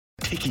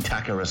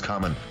tiki-taka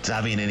Roscommon.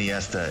 Xavi and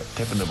Iniesta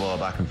tipping the ball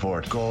back and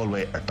forth.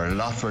 Galway are a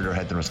lot further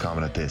ahead than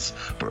Roscommon at this.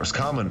 But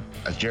Roscommon,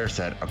 as Ger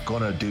said, are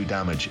going to do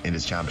damage in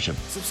this championship.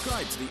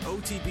 Subscribe to the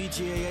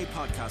OTBGAA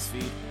podcast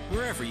feed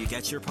wherever you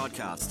get your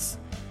podcasts.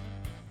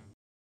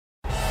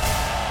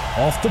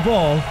 Off the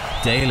Ball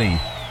Daily.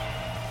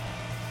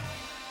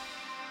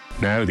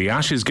 Now, the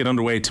Ashes get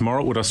underway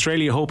tomorrow with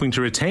Australia hoping to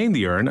retain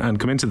the urn and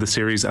come into the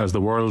series as the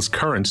world's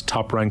current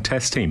top-ranked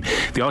Test team.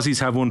 The Aussies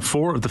have won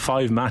 4 of the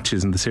 5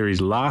 matches in the series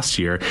last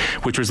year,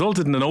 which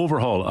resulted in an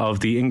overhaul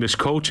of the English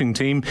coaching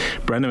team.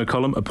 Brendan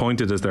McCullum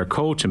appointed as their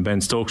coach and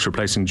Ben Stokes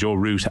replacing Joe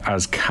Root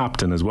as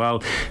captain as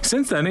well.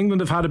 Since then, England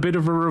have had a bit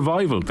of a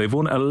revival. They've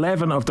won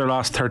 11 of their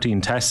last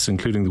 13 tests,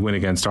 including the win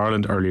against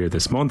Ireland earlier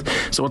this month.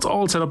 So it's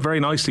all set up very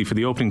nicely for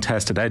the opening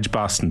test at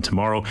Edgbaston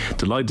tomorrow.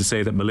 Delighted to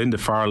say that Melinda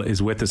Farrell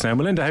is with us now.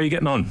 Melinda, how are you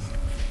getting on?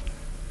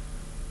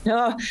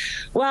 Oh,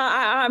 well,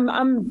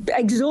 I'm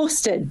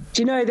exhausted.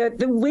 Do you know that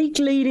the week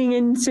leading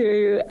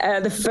into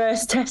the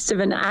first test of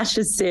an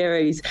Ashes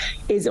series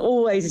is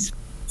always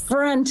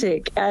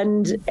frantic,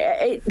 and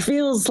it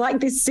feels like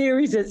this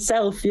series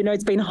itself,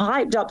 it's been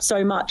hyped up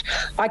so much.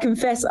 I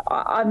confess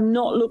I've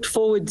not looked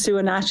forward to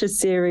an Ashes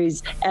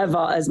series ever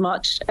as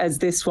much as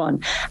this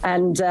one,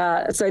 and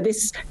so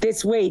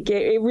this week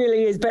it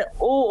really is. But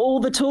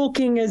all the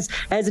talking has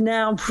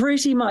now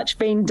pretty much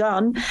been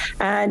done,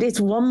 and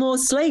it's one more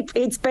sleep.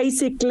 It's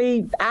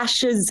basically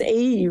Ashes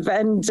Eve,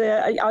 and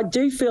I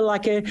do feel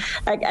like a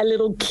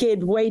little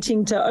kid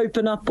waiting to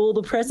open up all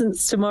the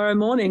presents tomorrow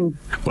morning.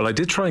 Well, I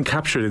did try and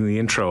capture it in the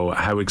intro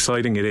how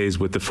exciting it is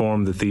with the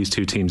form that these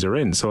two teams are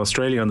in. So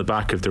Australia, on the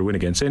back of their win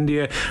against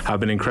India, have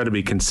been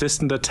incredibly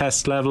consistent at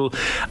test level,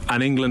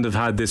 and England have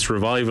had this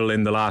revival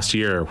in the last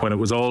year when it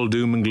was all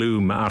doom and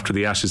gloom after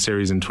the Ashes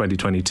series in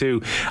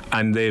 2022,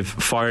 and they've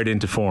fired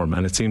into form,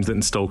 and it seems that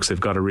in Stokes they've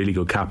got a really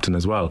good captain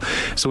as well.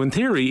 So in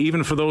theory,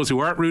 even for those who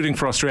aren't rooting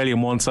for Australia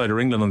on one side or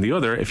England on the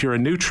other, if you're a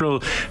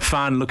neutral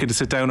fan looking to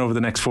sit down over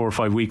the next 4 or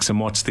 5 weeks and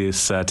watch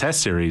this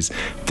test series,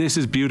 this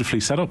is beautifully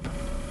set up.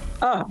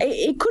 Oh,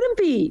 it couldn't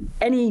be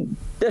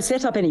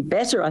set up any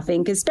better, I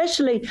think,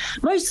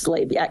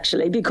 mostly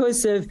actually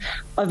because of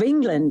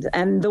England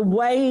and the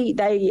way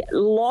they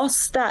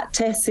lost that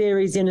test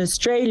series in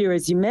Australia,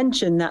 as you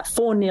mentioned, that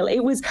 4-0.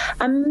 It was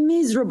a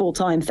miserable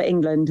time for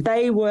England.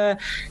 They were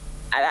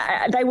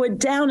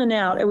down and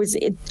out. It was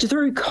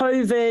through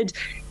COVID.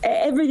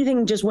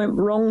 Everything just went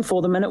wrong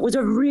for them, and it was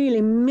a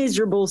really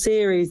miserable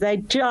series. They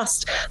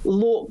just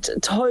looked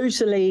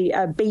totally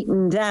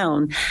beaten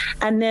down.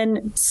 And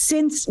then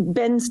since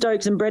Ben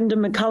Stokes and Brendan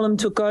McCullum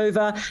took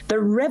over, the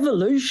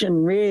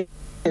revolution really,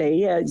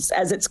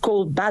 as it's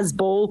called,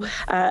 Bazball,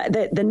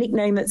 the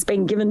nickname that's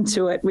been given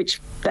to it,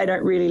 which they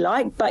don't really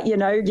like, but you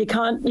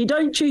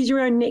don't choose your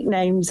own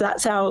nicknames.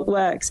 That's how it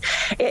works.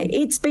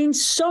 It's been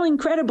so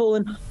incredible,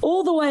 and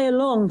all the way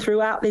along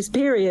throughout this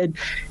period,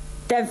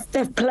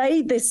 they've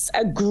played this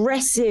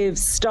aggressive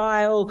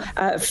style,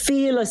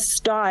 fearless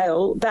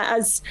style that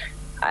has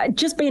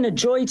just been a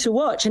joy to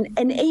watch.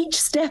 And each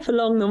step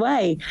along the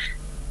way,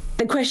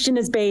 the question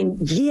has been,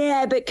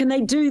 but can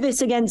they do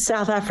this against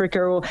South Africa?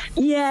 Or,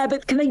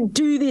 but can they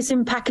do this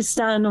in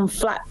Pakistan on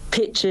flat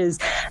pitches?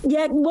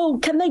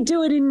 Can they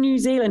do it in New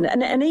Zealand?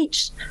 And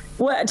each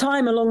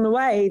time along the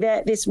way,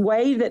 this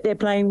way that they're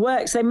playing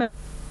works. They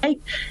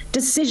make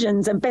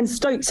decisions, and Ben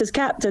Stokes as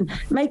captain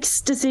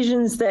makes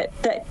decisions that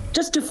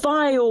just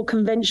defy all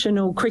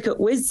conventional cricket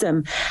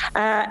wisdom.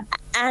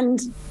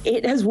 And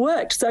it has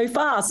worked so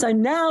far. So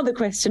now the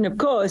question, of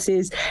course,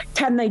 is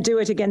can they do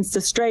it against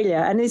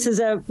Australia? And this is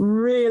a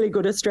really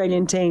good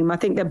Australian team. I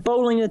think their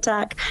bowling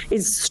attack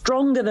is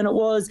stronger than it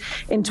was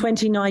in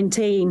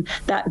 2019,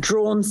 that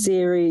drawn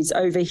series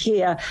over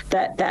here,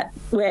 that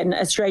when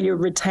Australia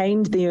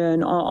retained the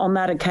urn on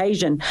that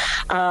occasion.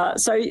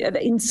 So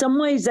in some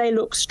ways they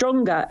look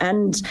stronger,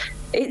 and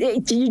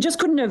you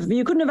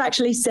couldn't have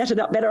actually set it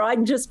up better.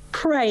 I'm just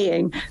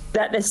praying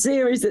that the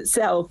series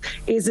itself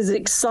is as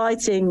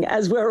exciting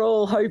as we're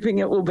all hoping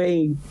it will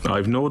be.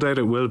 I've no doubt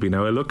it will be.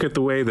 Now, I look at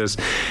the way that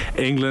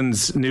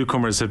England's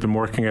newcomers have been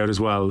working out as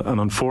well,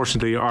 and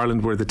unfortunately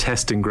Ireland were the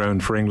testing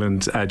ground for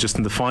England just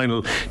in the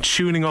final,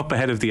 tuning up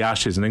ahead of the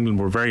Ashes, and England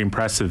were very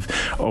impressive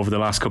over the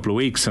last couple of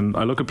weeks. And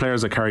I look at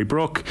players like Harry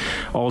Brook,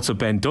 also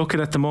Ben Duckett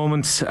at the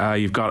moment.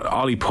 You've got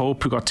Ollie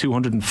Pope, who got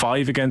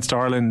 205 against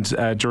Ireland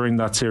during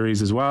that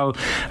series as well.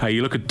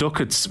 You look at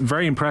Duckett's,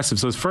 very impressive.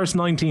 So his first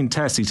 19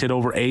 tests, he's hit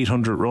over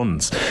 800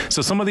 runs.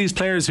 So some of these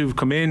players who've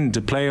come in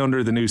to play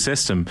under the new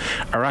system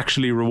are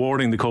actually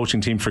rewarding the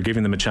coaching team for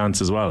giving them a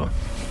chance as well.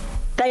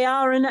 They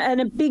are, and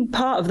a big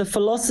part of the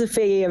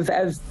philosophy of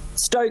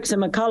Stokes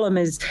and McCullum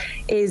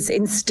is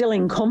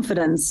instilling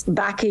confidence,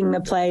 backing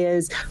the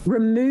players,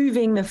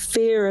 removing the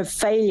fear of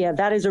failure.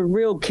 That is a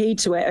real key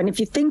to it. And if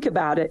you think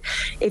about it,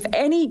 if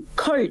any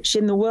coach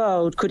in the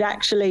world could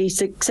actually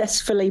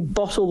successfully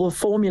bottle the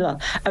formula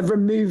of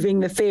removing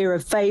the fear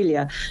of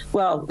failure,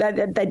 well,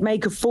 they'd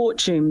make a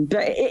fortune.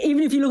 But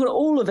even if you look at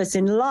all of us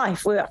in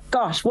life,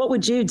 gosh, what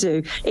would you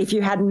do if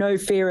you had no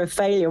fear of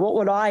failure? What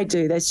would I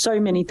do? There's so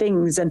many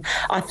things. And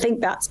I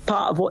think that's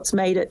part of what's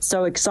made it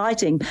so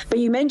exciting. But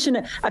you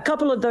mentioned a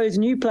couple of those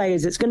new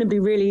players. It's going to be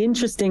really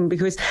interesting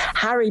because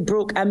Harry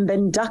Brook and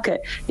Ben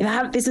Duckett,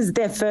 this is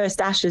their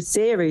first Ashes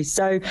series.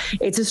 So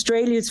it's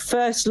Australia's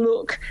first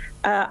look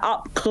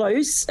up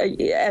close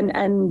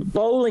and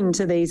bowling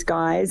to these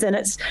guys, and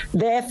it's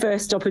their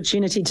first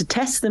opportunity to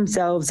test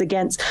themselves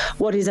against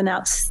what is an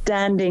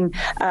outstanding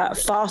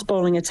fast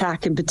bowling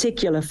attack in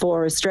particular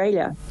for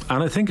Australia.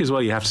 And I think as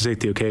well you have to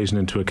take the occasion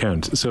into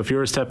account. So if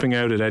you're stepping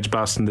out at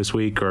Edgbaston this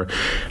week or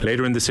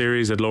later in the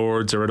series at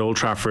Lord's or at Old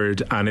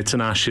Trafford, and it's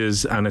an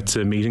Ashes and it's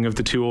a meeting of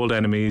the two old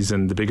enemies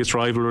and the biggest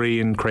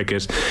rivalry in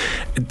cricket,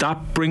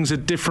 that brings a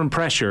different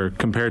pressure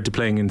compared to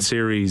playing in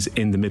series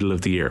in the middle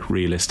of the year,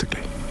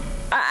 realistically.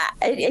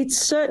 It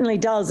certainly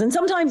does. And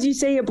sometimes you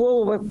see a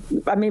ball,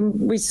 I mean,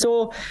 we've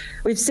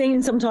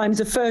seen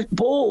sometimes a first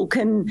ball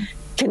can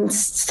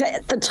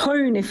set the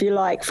tone, if you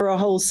like, for a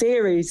whole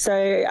series. So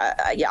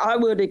I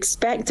would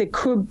expect it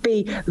could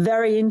be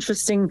very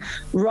interesting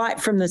right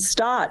from the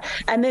start.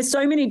 And there's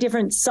so many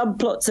different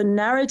subplots and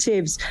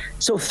narratives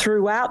sort of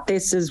throughout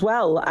this as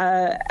well.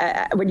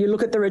 When you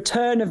look at the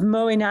return of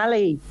Moeen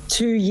Ali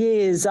 2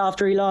 years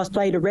after he last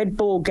played a red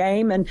ball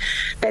game, and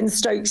Ben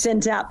Stokes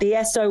sent out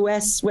the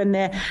SOS when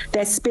their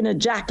spinner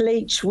Jack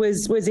Leach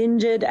was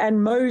injured,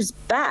 and Mo's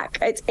back.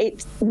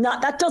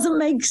 That doesn't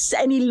make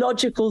any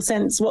logical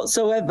sense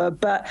whatsoever.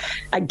 But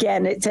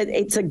again,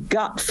 it's a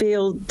gut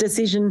feel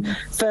decision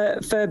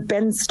for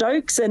Ben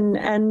Stokes,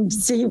 and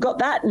so you've got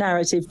that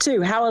narrative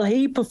too. How will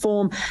he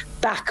perform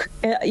back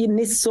in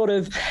this sort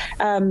of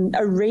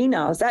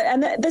arena?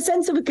 And the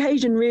sense of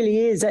occasion really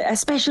is,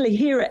 especially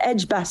here at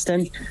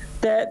Edgbaston.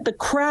 The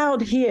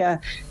crowd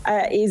here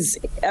is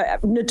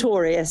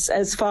notorious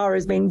as far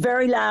as being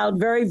very loud,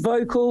 very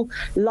vocal.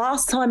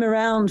 Last time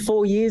around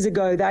 4 years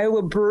ago, they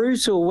were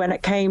brutal when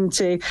it came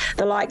to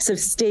the likes of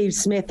Steve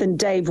Smith and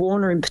Dave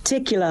Warner in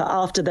particular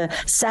after the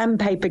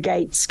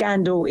Sandpapergate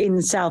scandal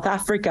in South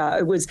Africa.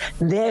 It was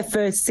their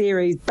first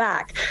series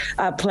back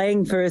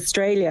playing for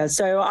Australia.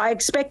 So I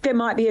expect there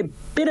might be a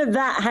bit of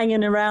that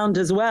hanging around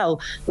as well.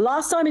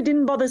 Last time it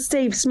didn't bother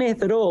Steve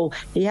Smith at all.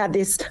 He had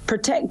this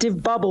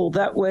protective bubble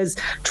that was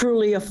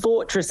truly a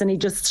fortress, and he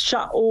just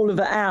shut all of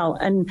it out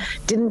and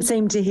didn't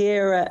seem to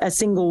hear a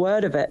single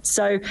word of it.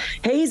 So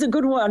he's a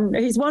good one.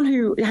 He's one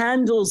who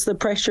handles the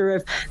pressure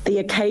of the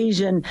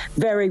occasion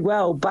very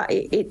well, but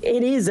it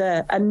is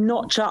a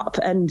notch up,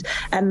 and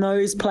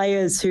those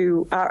players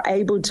who are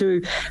able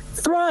to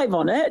thrive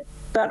on it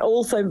but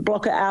also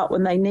block it out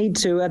when they need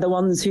to are the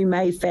ones who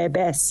may fare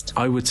best.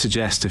 I would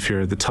suggest if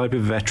you're the type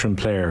of veteran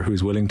player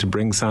who's willing to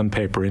bring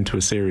sandpaper into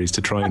a series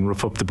to try and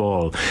rough up the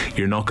ball,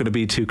 you're not going to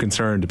be too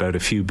concerned about a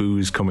few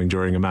boos coming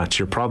during a match.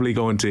 You're probably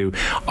going to,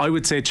 I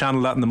would say,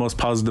 channel that in the most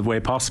positive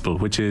way possible,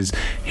 which is,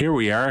 here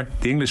we are,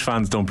 the English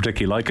fans don't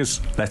particularly like us,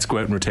 let's go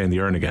out and retain the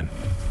urn again.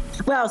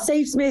 Well,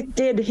 Steve Smith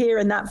did here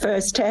in that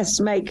first test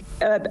make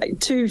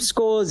 2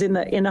 scores in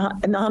the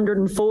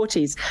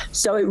 140s,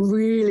 so it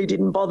really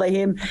didn't bother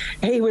him.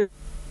 He was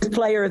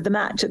player of the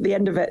match at the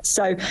end of it.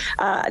 So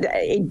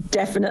it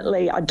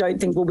definitely, I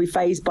don't think we'll be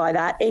fazed by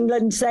that.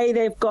 England say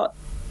they've got,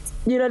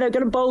 they're going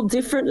to bowl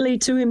differently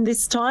to him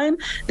this time.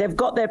 They've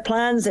got their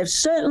plans. They've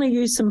certainly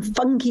used some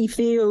funky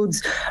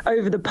fields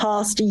over the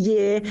past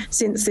year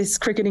since this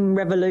cricketing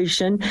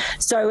revolution.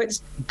 So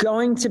it's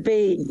going to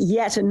be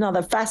yet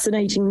another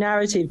fascinating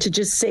narrative to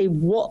just see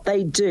what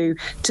they do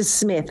to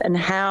Smith and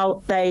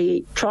how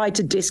they try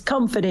to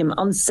discomfort him,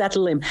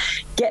 unsettle him,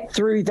 get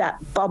through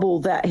that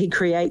bubble that he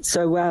creates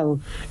so well.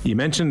 You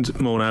mentioned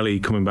Moeen Ali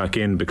coming back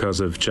in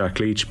because of Jack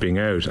Leach being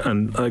out,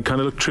 and I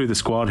kind of looked through the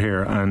squad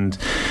here, and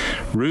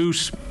Root,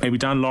 maybe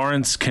Dan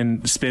Lawrence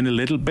can spin a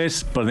little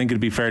bit, but I think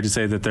it'd be fair to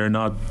say that they're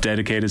not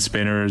dedicated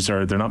spinners,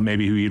 or they're not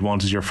maybe who you'd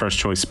want as your first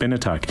choice spin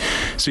attack.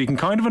 So you can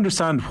kind of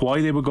understand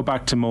why they would go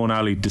back to Moeen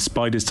Ali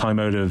despite his time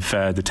out of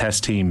the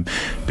test team,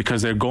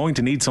 because they're going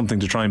to need something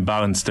to try and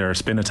balance their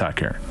spin attack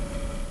here.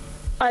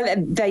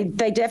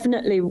 They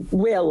definitely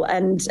will,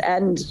 and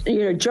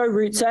Joe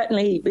Root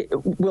certainly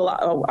will.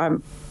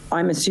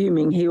 I'm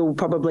assuming he'll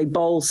probably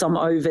bowl some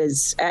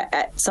overs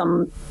at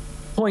some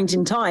point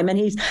in time, and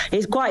he's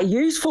quite a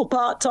useful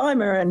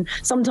part-timer, and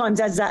sometimes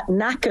has that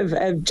knack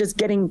of just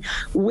getting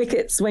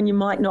wickets when you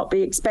might not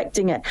be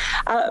expecting it.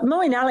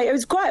 Moeen Ali, it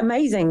was quite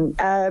amazing.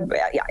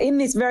 In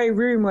this very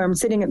room where I'm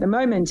sitting at the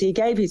moment, he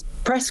gave his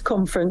press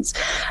conference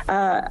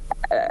a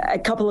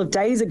couple of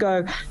days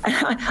ago.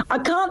 I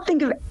can't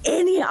think of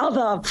any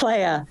other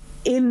player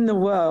in the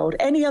world,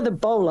 any other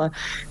bowler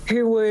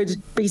who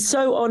would be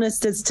so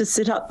honest as to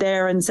sit up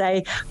there and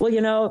say, well,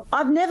 you know,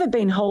 I've never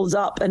been holed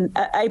up and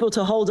able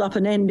to hold up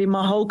an end in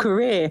my whole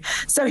career.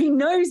 So he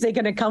knows they're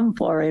going to come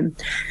for him.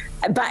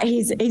 But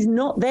he's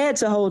not there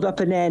to hold up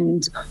an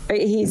end.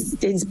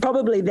 He's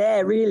probably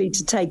there really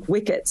to take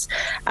wickets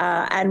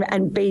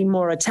and be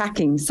more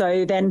attacking.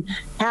 So then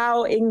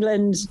how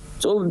England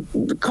sort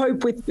of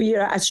cope with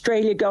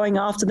Australia going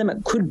after them,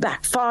 it could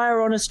backfire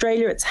on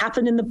Australia. It's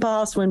happened in the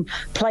past when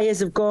players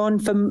have gone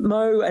for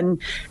Mo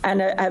and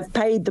have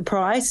paid the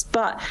price.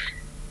 But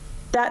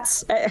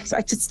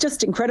it's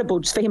just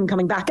incredible for him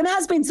coming back. And there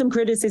has been some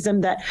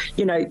criticism that,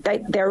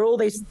 there are all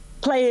these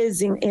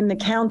players in the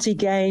county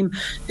game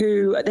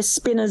who the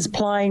spinners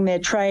plying their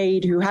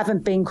trade who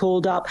haven't been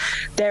called up.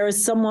 There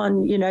is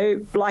someone,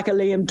 like a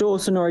Liam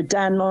Dawson or a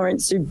Dan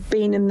Lawrence who've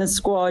been in the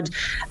squad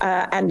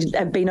and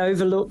have been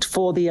overlooked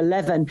for the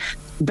 11.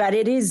 But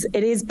it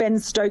is Ben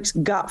Stokes'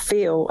 gut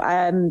feel,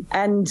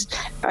 and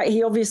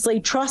he obviously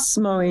trusts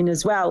Moeen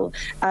as well,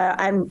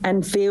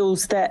 and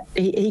feels that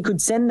he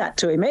could send that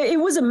to him. It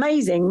was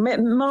amazing.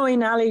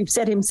 Moeen Ali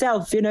said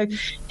himself,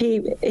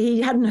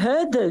 he hadn't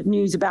heard the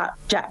news about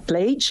Jack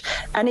Leach,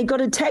 and he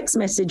got a text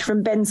message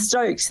from Ben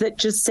Stokes that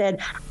just said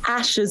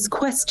Ashes ?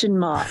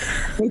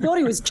 He thought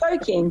he was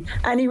joking,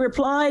 and he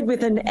replied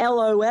with an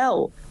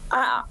LOL.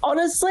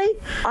 Honestly,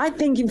 I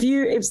think if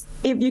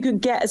you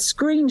could get a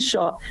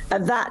screenshot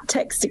of that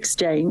text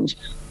exchange,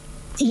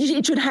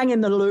 it should hang in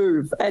the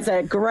Louvre as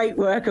a great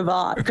work of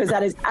art, because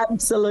that is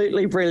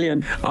absolutely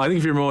brilliant. I think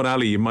if you're Moeen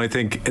Ali, you might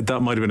think that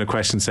might have been a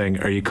question saying,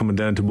 are you coming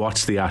down to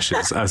watch the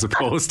Ashes, as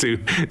opposed to,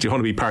 do you want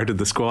to be part of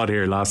the squad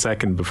here last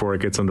second before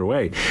it gets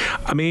underway?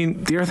 I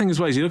mean, the other thing as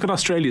well is you look at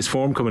Australia's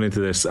form coming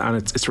into this, and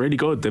it's really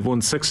good. They've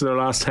won 6 of their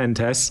last 10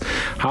 tests,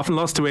 haven't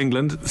lost to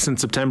England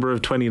since September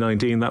of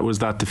 2019. That was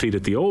that defeat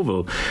at the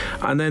Oval.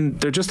 And then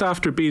they're just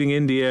after beating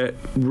India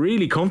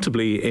really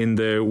comfortably in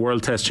the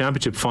World Test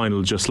Championship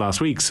final just last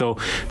week. So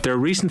their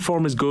recent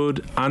form is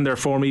good, and their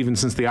form even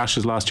since the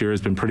Ashes last year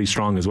has been pretty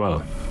strong as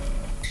well.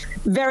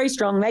 Very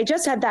strong. They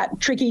just had that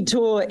tricky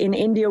tour in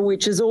India,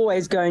 which is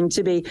always going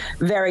to be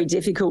very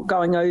difficult,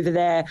 going over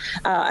there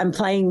and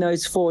playing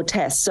those 4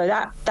 tests. So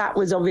that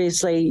was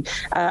obviously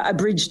a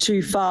bridge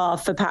too far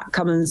for Pat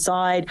Cummins'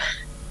 side.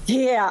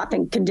 Yeah, I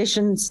think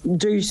conditions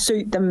do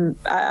suit them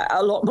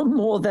a lot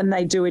more than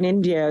they do in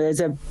India.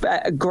 There's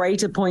a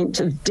greater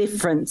point of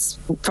difference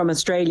from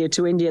Australia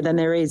to India than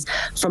there is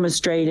from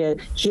Australia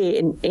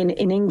here in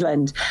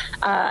England.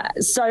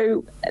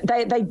 So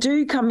they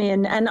do come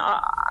in, and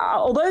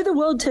although the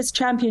World Test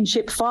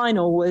Championship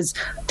final was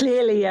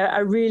clearly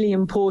a really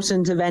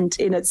important event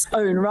in its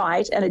own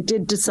right, and it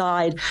did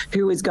decide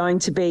who was going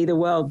to be the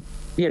world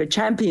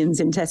champions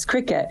in Test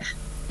cricket,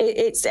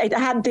 it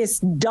had this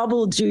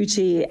double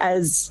duty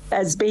as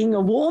being a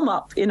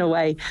warm-up in a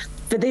way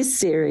for this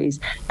series,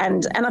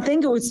 and I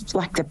think it was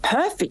like the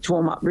perfect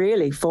warm-up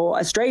really for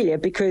Australia,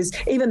 because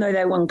even though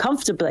they won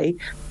comfortably,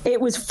 it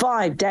was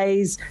 5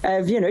 days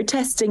of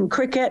testing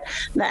cricket.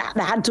 They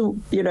had to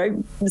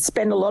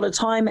spend a lot of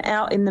time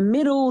out in the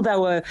middle. They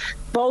were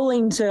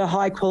bowling to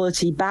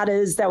high-quality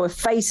batters. They were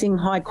facing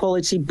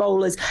high-quality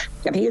bowlers.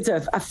 I think it's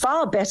a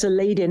far better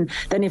lead-in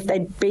than if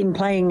they'd been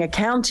playing a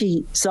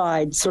county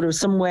side sort of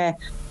somewhere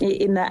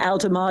in the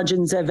outer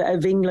margins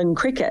of England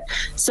cricket.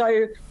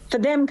 So for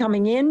them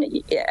coming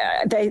in,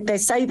 they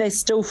say they're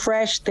still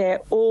fresh. They're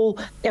all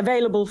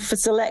available for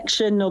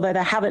selection, although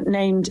they haven't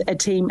named a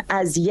team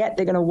as yet.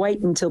 They're going to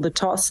wait until the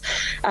toss.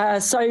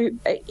 So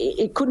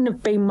it couldn't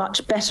have been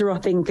much better, I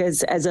think,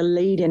 as a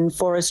lead-in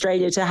for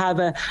Australia to have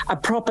a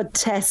proper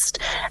test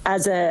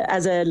as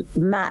a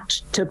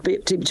match to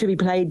be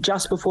played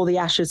just before the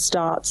Ashes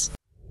starts.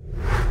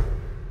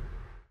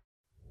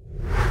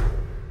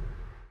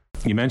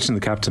 You mentioned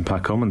the captain,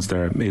 Pat Cummins,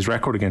 there. His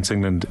record against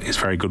England is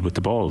very good with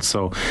the ball.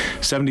 So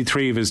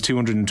 73 of his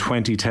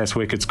 220 test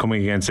wickets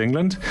coming against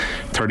England,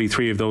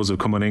 33 of those have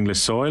come on English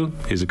soil.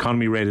 His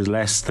economy rate is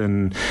less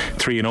than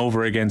 3 and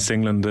over against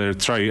England,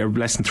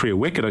 less than 3 a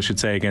wicket, I should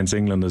say, against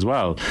England as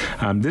well.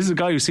 This is a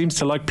guy who seems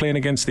to like playing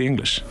against the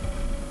English.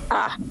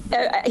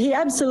 He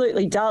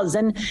absolutely does.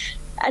 And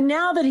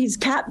now that he's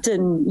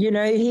captain,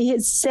 he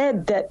has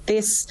said that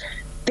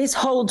this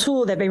whole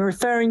tour, they've been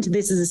referring to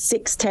this as a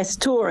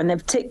 6-test tour, and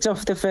they've ticked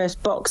off the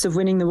first box of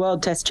winning the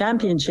World Test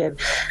Championship.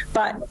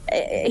 But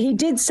he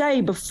did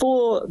say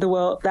before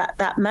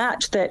that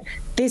match that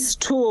this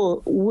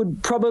tour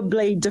would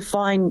probably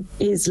define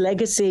his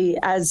legacy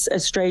as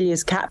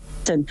Australia's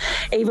captain.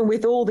 Even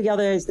with all the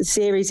other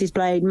series he's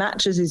played,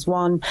 matches he's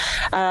won,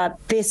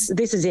 this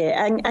is it.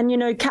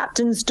 And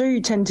captains do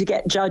tend to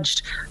get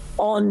judged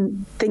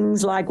on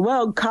things like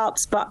World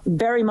Cups, but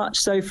very much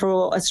so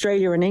for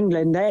Australia and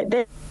England.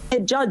 They're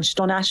judged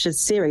on Ashes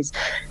series.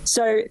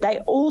 So they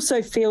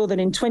also feel that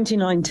in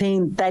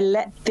 2019 they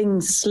let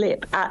things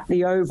slip at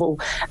the Oval.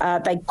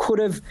 They could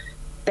have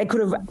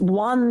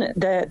won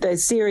the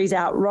series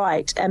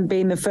outright and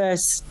been the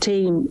first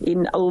team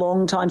in a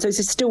long time. So this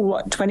is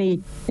still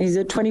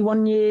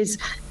 21 years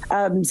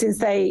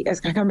since I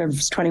can't remember if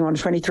it's 21 or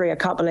 23. I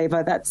can't believe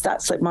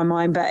that slipped my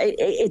mind. But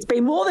it's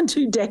been more than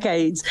 2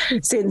 decades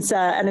since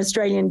an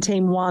Australian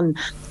team won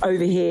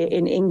over here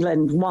in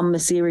England, won the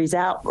series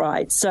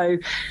outright. So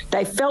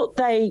they felt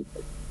they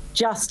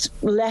just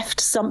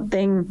left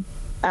something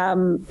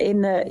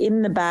in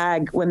the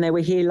bag when they were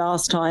here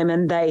last time,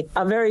 and they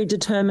are very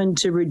determined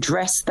to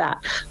redress that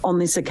on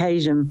this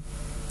occasion.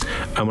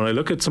 And when I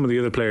look at some of the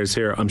other players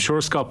here, I'm sure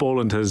Scott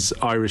Boland has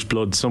Irish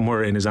blood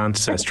somewhere in his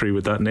ancestry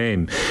with that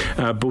name.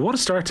 But what a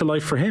start to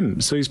life for him.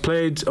 So he's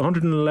played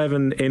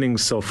 111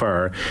 innings so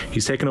far.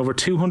 He's taken over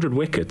 200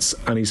 wickets,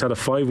 and he's had a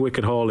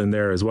 5-wicket haul in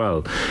there as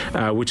well,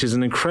 which is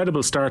an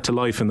incredible start to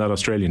life in that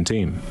Australian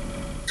team.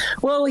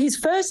 Well, his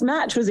first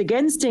match was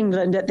against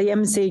England at the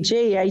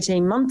MCG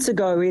 18 months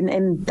ago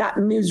in that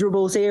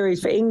miserable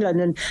series for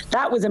England. And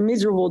that was a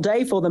miserable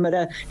day for them, and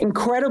an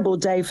incredible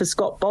day for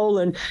Scott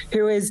Boland,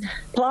 who has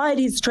plied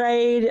his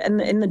trade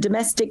in the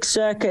domestic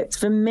circuits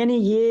for many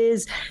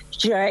years.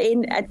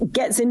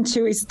 Gets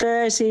into his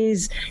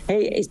 30s.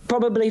 He's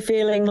probably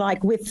feeling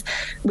like with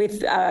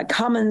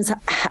Cummins,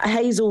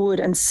 Hazelwood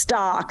and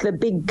Stark, the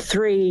big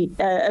 3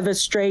 of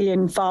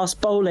Australian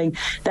fast bowling,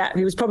 that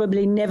he was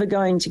probably never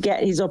going to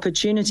get his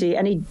opportunity,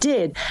 and he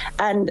did.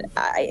 And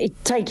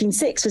taking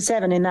 6 for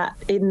 7 in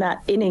that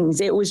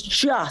innings, it was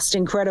just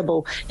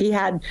incredible. He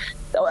had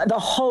the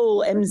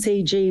whole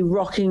MCG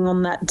rocking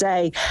on that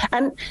day,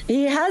 and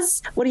he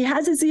has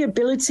is the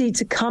ability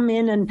to come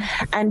in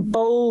and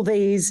bowl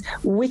these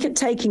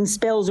wicket-taking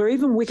spells, or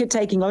even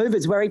wicket-taking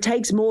overs, where he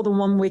takes more than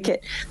 1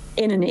 wicket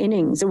in an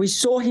innings. And we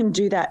saw him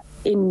do that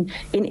in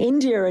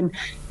India, and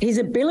his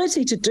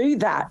ability to do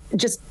that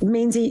just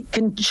means he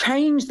can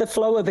change the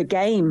flow of a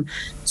game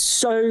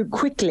so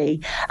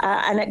quickly,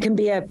 and it can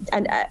be a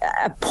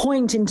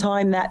point in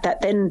time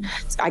that then,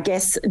 I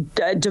guess,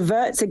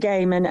 diverts a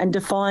game and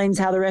defines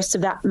how the rest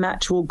of that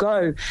match will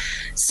go.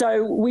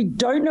 So we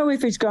don't know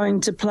if he's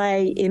going to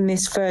play in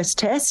this first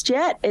test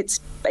yet. It's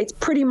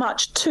pretty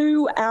much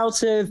 2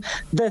 out of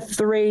the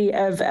 3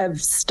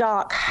 of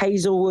Stark,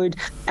 Hazelwood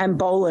and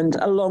Boland,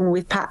 along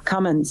with Pat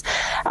Cummins.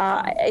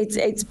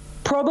 It's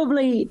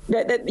probably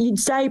that you'd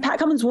say Pat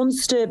Cummins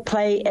wants to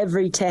play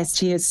every test,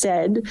 he has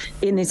said,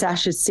 in this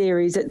Ashes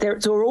series.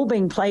 It's all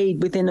being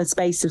played within a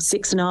space of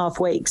 6.5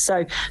 weeks.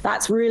 So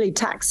that's really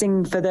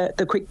taxing for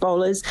the quick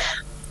bowlers.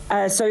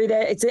 So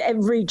it's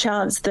every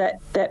chance that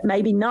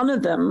maybe none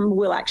of them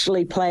will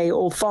actually play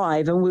all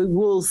 5, and we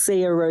will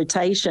see a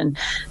rotation.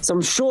 So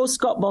I'm sure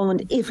Scott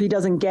Boland, if he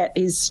doesn't get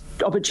his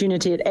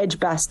opportunity at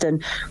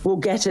Edgbaston, will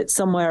get it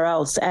somewhere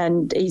else.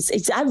 And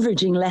he's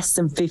averaging less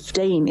than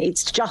 15.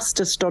 It's just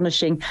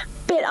astonishing.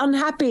 Bit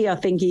unhappy, I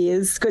think he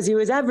is, because he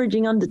was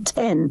averaging under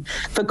 10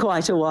 for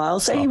quite a while.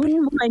 So he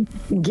wouldn't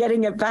mind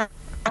getting it back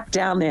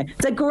down there.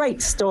 It's a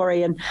great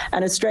story, and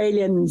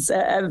Australians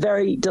are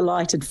very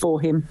delighted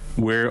for him.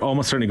 We're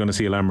almost certainly going to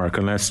see a landmark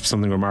unless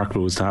something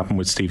remarkable was to happen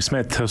with Steve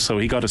Smith. So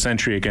he got a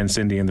century against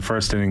India in the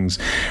first innings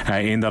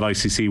in that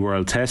ICC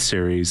World Test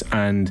Series,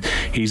 and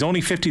he's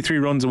only 53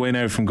 runs away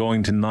now from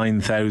going to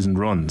 9,000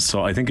 runs.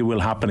 So I think it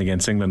will happen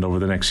against England over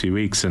the next few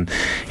weeks, and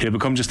he'll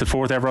become just the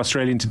 4th ever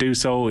Australian to do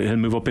so. He'll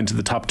move up into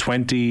the top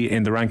 20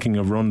 in the ranking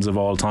of runs of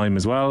all time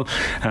as well.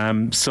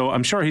 So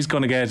I'm sure he's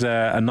going to get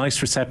a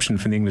nice reception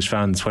from the English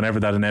fans whenever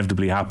that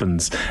inevitably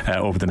happens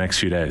over the next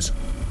few days.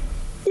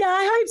 Yeah,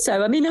 I hope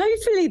so. I mean,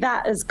 hopefully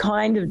that has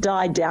kind of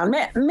died down.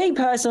 Me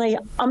personally,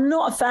 I'm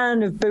not a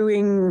fan of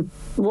booing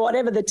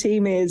whatever the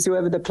team is,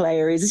 whoever the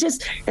player is.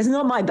 It's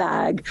not my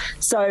bag.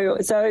 So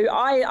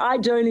I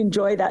don't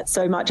enjoy that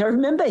so much. I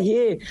remember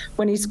here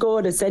when he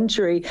scored a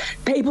century,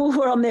 people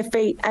were on their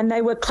feet and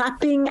they were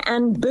clapping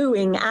and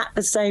booing at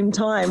the same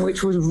time,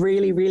 which was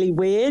really, really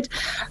weird.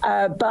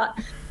 But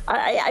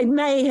I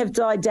may have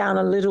died down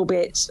a little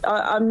bit.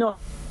 I'm not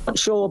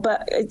sure,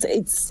 but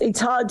it's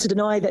hard to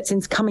deny that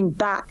since coming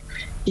back,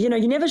 you're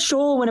never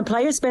sure when a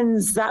player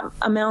spends that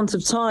amount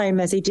of time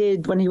as he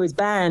did when he was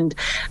banned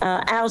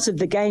out of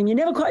the game. You're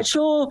never quite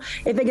sure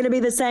if they're going to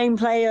be the same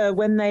player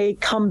when they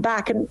come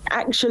back. And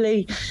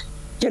actually,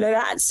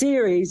 that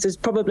series is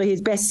probably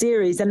his best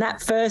series, and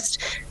that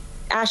first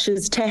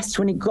Ashes test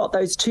when he got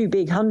those 2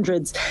 big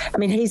hundreds. I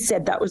mean, he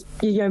said that was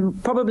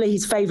probably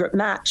his favourite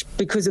match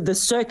because of the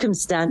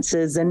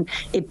circumstances and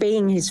it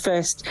being his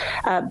first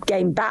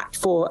game back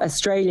for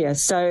Australia.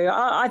 So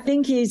I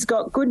think he's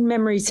got good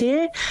memories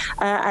here,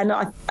 and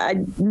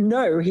I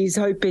know he's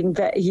hoping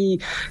that he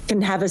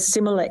can have a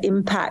similar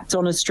impact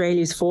on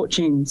Australia's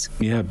fortunes.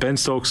 Yeah, Ben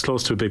Stokes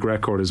close to a big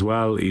record as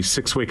well. He's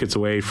 6 wickets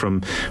away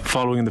from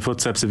following in the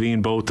footsteps of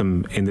Ian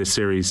Botham in this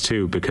series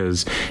too,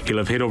 because he'll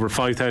have hit over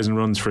 5,000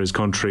 runs for his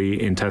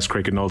country in Test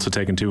cricket and also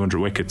taking 200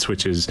 wickets,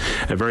 which is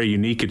a very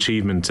unique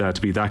achievement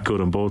to be that good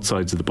on both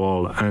sides of the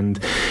ball. And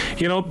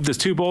there's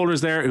two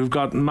bowlers there who've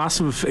got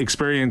massive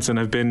experience and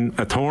have been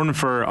a thorn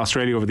for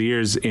Australia over the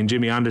years in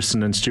Jimmy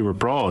Anderson and Stuart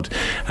Broad.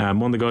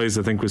 One of the guys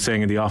I think was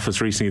saying in the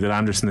office recently that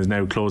Anderson is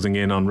now closing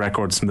in on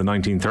records from the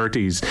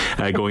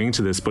 1930s going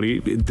into this, but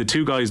the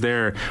two guys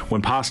there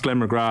went past Glenn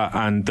McGrath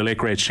and the late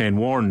great Shane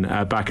Warne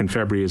back in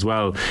February as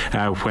well,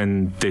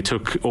 when they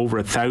took over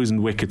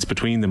 1,000 wickets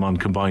between them on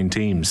combined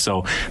teams.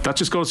 So that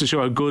just goes to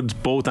show how good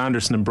both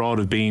Anderson and Broad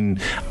have been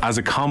as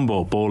a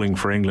combo bowling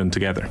for England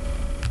together.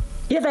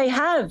 Yeah, they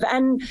have.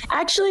 And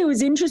actually, it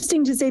was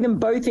interesting to see them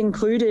both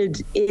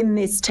included in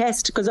this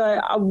test, because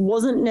I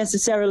wasn't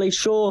necessarily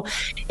sure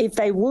if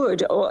they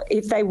would, or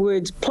if they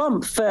would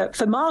plump for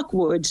Mark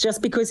Wood,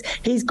 just because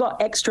he's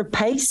got extra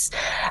pace.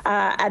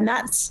 And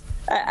that's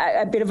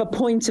a bit of a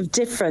point of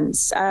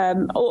difference.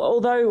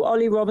 Although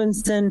Ollie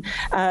Robinson,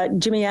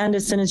 Jimmy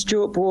Anderson and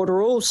Stuart Broad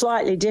are all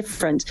slightly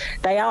different,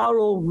 they are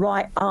all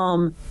right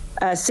arm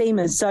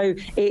seamers. So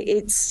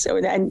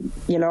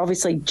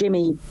obviously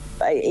Jimmy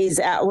is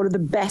one of the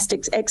best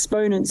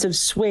exponents of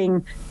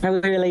swing.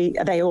 Really,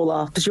 they all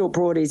are. Stuart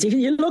Broad is.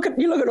 You look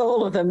at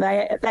all of them.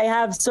 They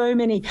have so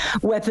many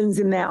weapons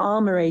in their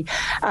armoury.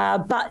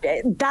 But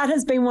that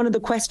has been one of the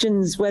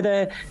questions,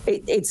 whether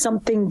it's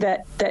something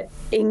that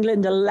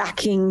England are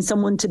lacking,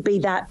 someone to be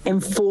that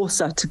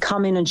enforcer, to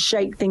come in and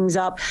shake things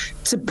up,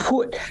 to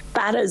put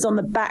batters on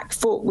the back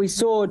foot. We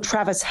saw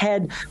Travis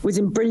Head was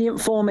in brilliant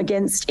form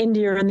against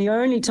India, and the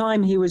only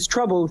time he was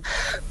troubled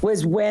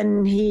was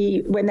when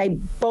they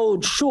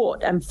bowled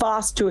short and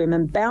fast to him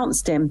and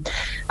bounced him.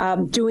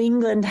 Do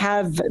England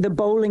have the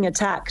bowling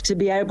attack to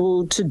be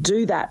able to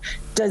do that?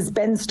 Does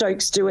Ben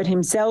Stokes do it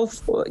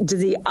himself, or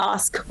does he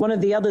ask one of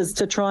the others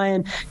to try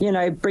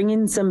and bring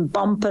in some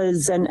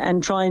bumpers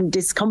and try and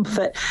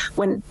discomfort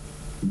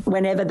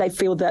whenever they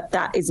feel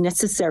that is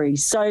necessary?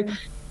 So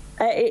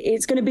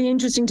it's going to be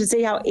interesting to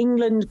see how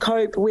England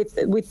cope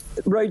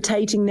with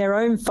rotating their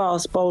own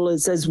fast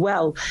bowlers as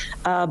well.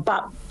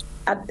 But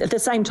at the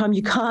same time,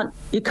 you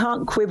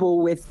can't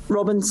quibble with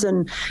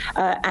Robinson,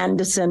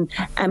 Anderson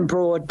and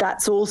Broad.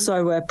 That's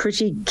also a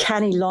pretty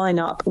canny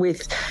lineup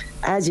with,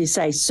 as you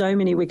say, so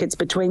many wickets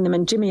between them.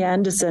 And Jimmy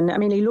Anderson, I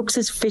mean, he looks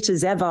as fit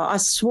as ever. I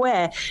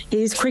swear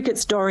he's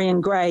cricket's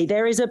Dorian Gray.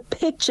 There is a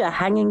picture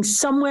hanging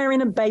somewhere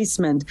in a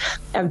basement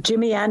of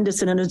Jimmy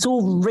Anderson, and it's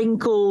all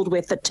wrinkled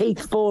with the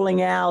teeth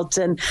falling out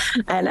and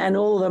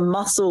all the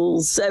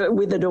muscles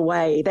withered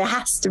away. There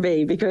has to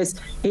be, because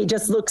he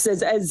just looks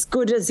as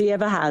good as he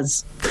ever has.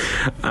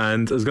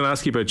 And I was going to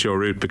ask you about Joe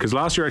Root, because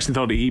last year I actually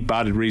thought he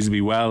batted reasonably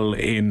well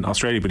in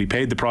Australia, but he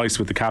paid the price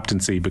with the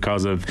captaincy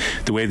because of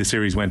the way the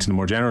series went in a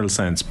more general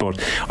sense.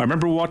 But I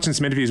remember watching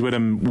some interviews with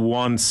him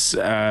once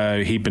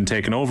he'd been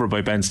taken over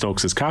by Ben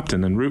Stokes as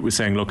captain, and Root was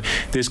saying, look,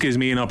 this gives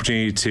me an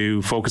opportunity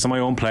to focus on my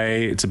own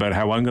play. It's about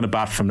how I'm going to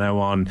bat from now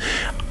on.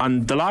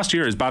 And the last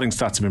year his batting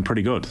stats have been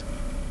pretty good.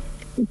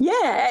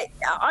 Yeah,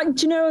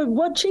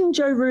 watching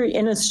Joe Root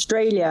in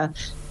Australia,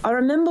 I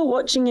remember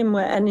watching him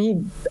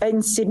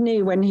in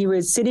Sydney when he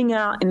was sitting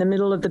out in the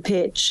middle of the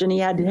pitch and he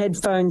had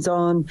headphones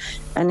on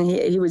and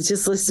he was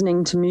just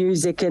listening to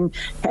music, and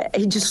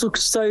he just looked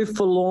so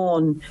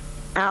forlorn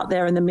out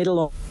there in the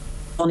middle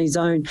on his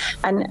own.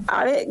 And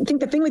I think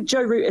the thing with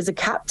Joe Root as a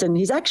captain,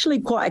 he's actually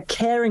quite a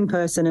caring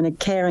person and a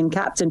caring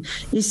captain.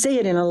 You see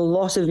it in a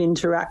lot of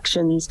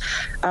interactions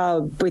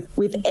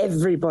with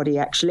everybody,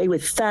 actually,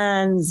 with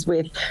fans,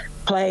 with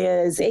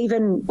players,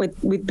 even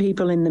with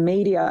people in the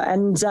media.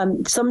 And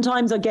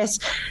sometimes I guess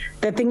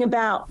the thing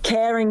about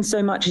caring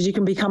so much is you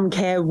can become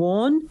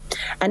careworn.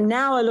 And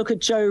now I look at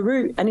Joe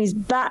Root and he's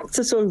back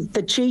to sort of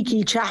the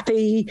cheeky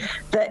chappy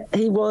that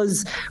he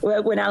was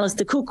when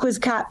Alistair Cook was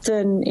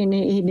captain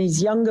in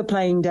his younger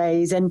playing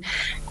days. And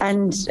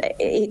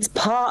it's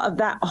part of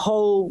that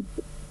whole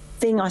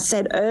thing I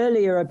said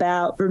earlier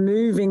about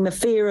removing the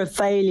fear of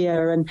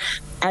failure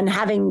and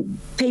having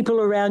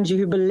people around you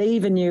who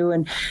believe in you,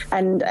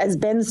 and as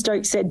Ben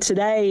Stokes said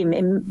today,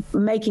 in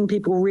making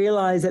people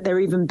realise that they're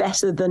even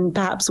better than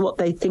perhaps what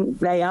they think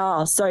they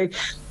are. So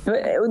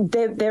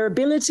their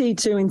ability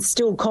to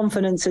instill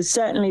confidence has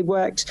certainly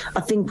worked,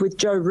 I think, with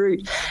Joe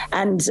Root,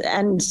 and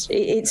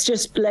it's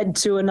just led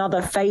to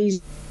another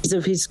phase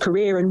of his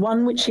career, and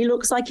one which he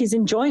looks like he's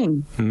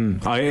enjoying.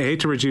 I hate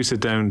to reduce it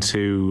down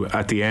to,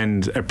 at the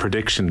end, a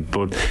prediction,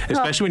 but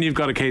especially when you've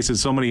got a case of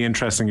so many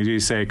interesting, as you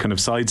say, kind of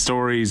side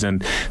stories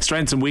and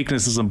strengths and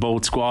weaknesses on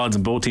both squads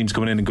and both teams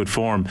coming in good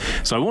form.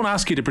 So I won't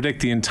ask you to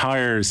predict the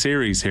entire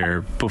series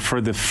here, but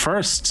for the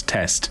first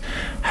test,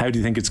 how do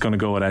you think it's going to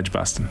go at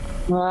Edgbaston?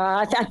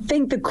 I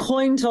think the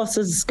coin toss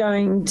is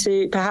going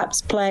to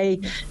perhaps play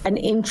an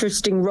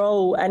interesting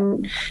role,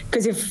 and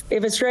because if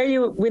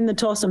Australia win the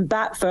toss and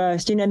bat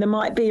first, there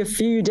might be a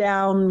few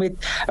down with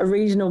a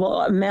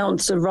reasonable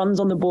amounts of runs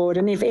on the board,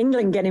 and if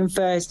England get in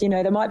first,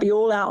 they might be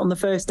all out on the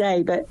first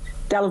day, but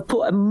they'll have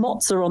put a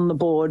mozza on the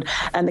board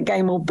and the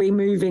game will be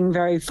moving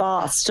very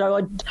fast.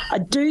 So I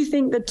do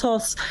think the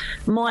toss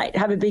might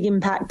have a big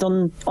impact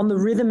on the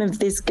rhythm of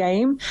this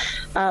game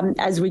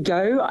as we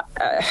go.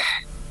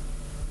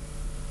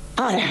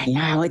 I don't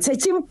know.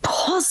 It's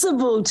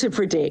impossible to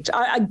predict.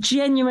 I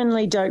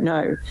genuinely don't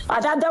know.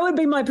 That would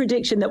be my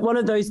prediction, that one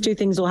of those two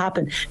things will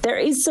happen. There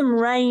is some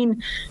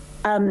rain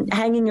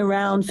hanging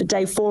around for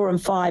day 4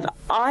 and 5.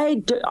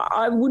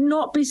 I would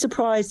not be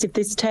surprised if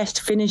this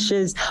test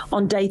finishes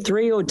on day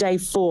 3 or day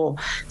 4.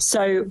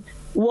 So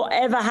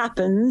whatever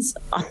happens,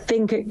 I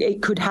think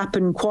it could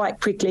happen quite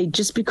quickly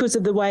just because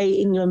of the way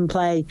England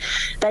play.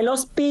 They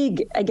lost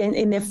big again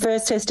in their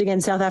first test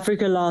against South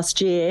Africa last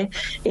year,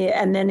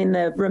 and then in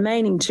the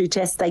remaining 2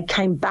 tests, they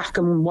came back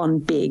and won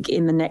big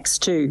in the next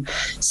 2.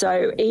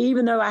 So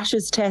even though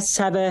Ashes tests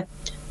have a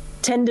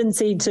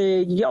tendency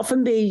to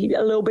often be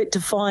a little bit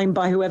defined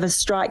by whoever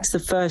strikes the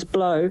first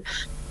blow,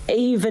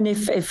 even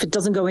if it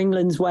doesn't go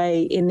England's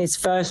way in this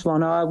first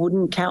one, I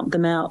wouldn't count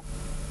them out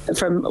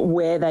from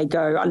where they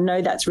go. I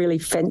know that's really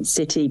fence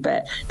city,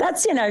 but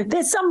that's,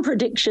 there's some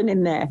prediction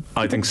in there.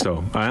 I think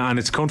so. And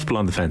it's comfortable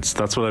on the fence.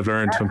 That's what I've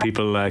learned when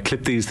people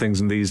clip these things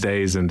in these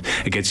days, and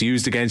it gets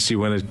used against you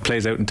when it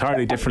plays out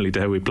entirely differently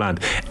to how we planned.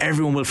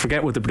 Everyone will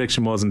forget what the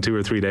prediction was in 2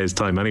 or 3 days'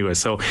 time anyway.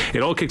 So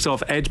it all kicks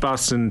off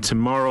Edgbaston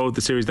tomorrow.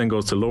 The series then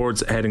goes to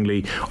Lords,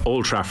 Headingley,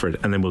 Old Trafford,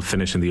 and then we'll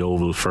finish in the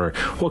Oval for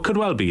what could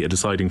well be a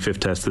deciding 5th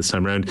test this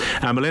time round.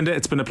 Melinda,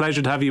 it's been a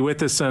pleasure to have you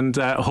with us, and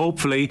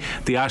hopefully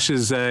the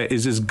Ashes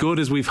is as good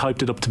as we've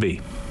hyped it up to be.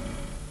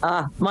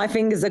 My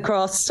fingers are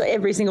crossed,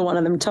 every single one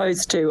of them,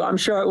 toes too. I'm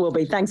sure it will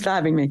be. Thanks for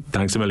having me.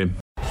 Thanks a million.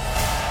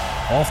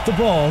 Off the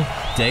Ball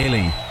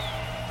Daily.